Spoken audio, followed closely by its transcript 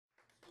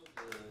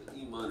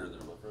minor there,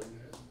 my friend.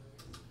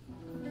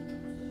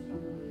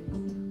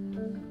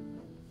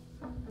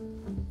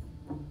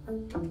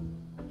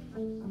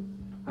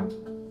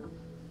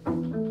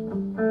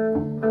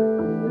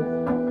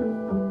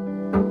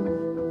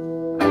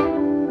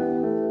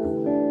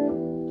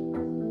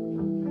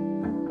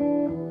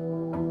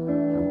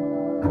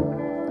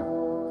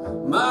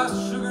 My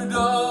sugar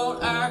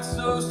don't act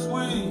so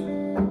sweet.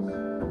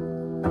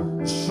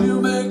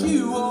 She'll make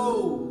you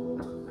old.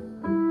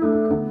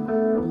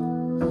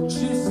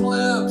 She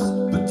slips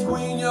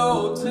between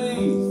your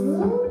teeth,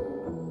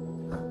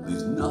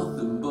 leaves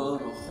nothing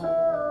but a hole.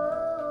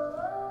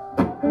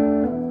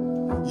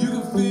 You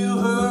can feel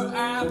her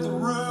at the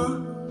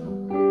root,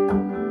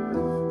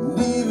 and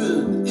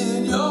even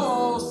in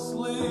your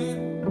sleep.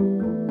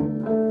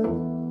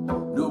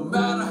 No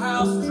matter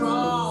how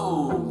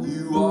strong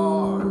you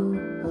are,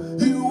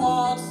 you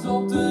want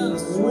something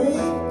sweet.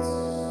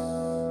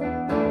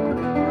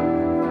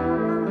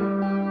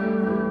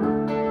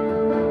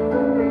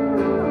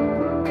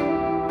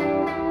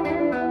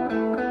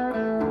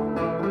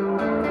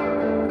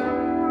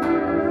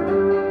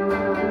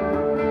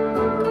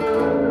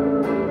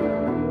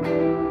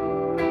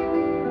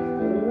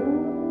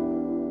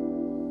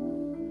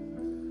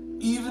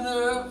 Even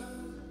if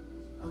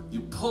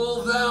you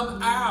pull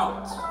them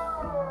out,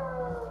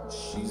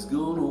 she's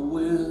gonna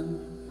win.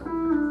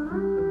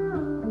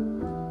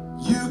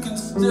 You can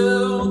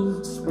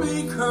still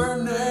speak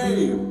her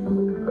name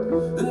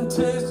and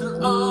taste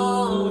her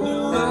on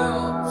your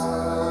lips.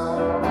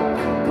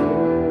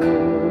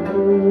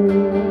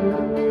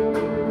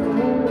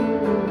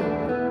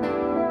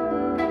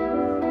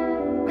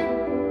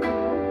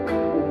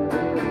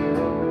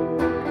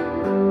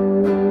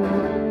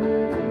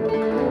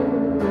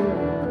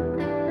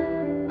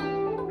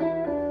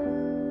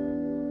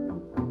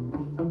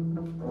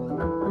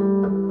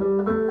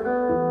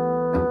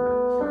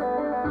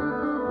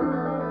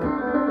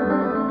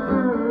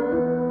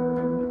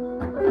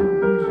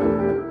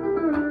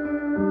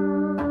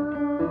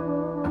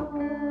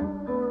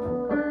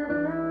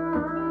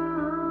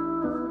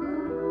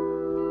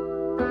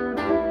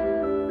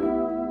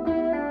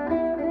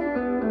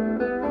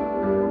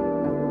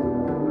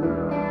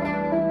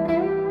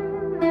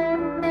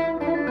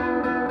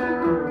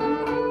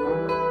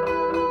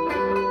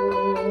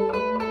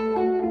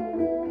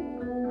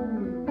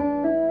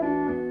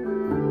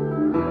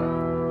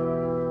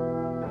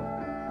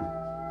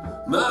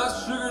 My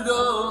sugar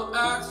don't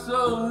act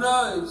so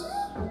nice.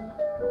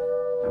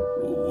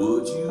 What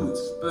would you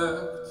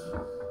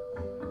expect?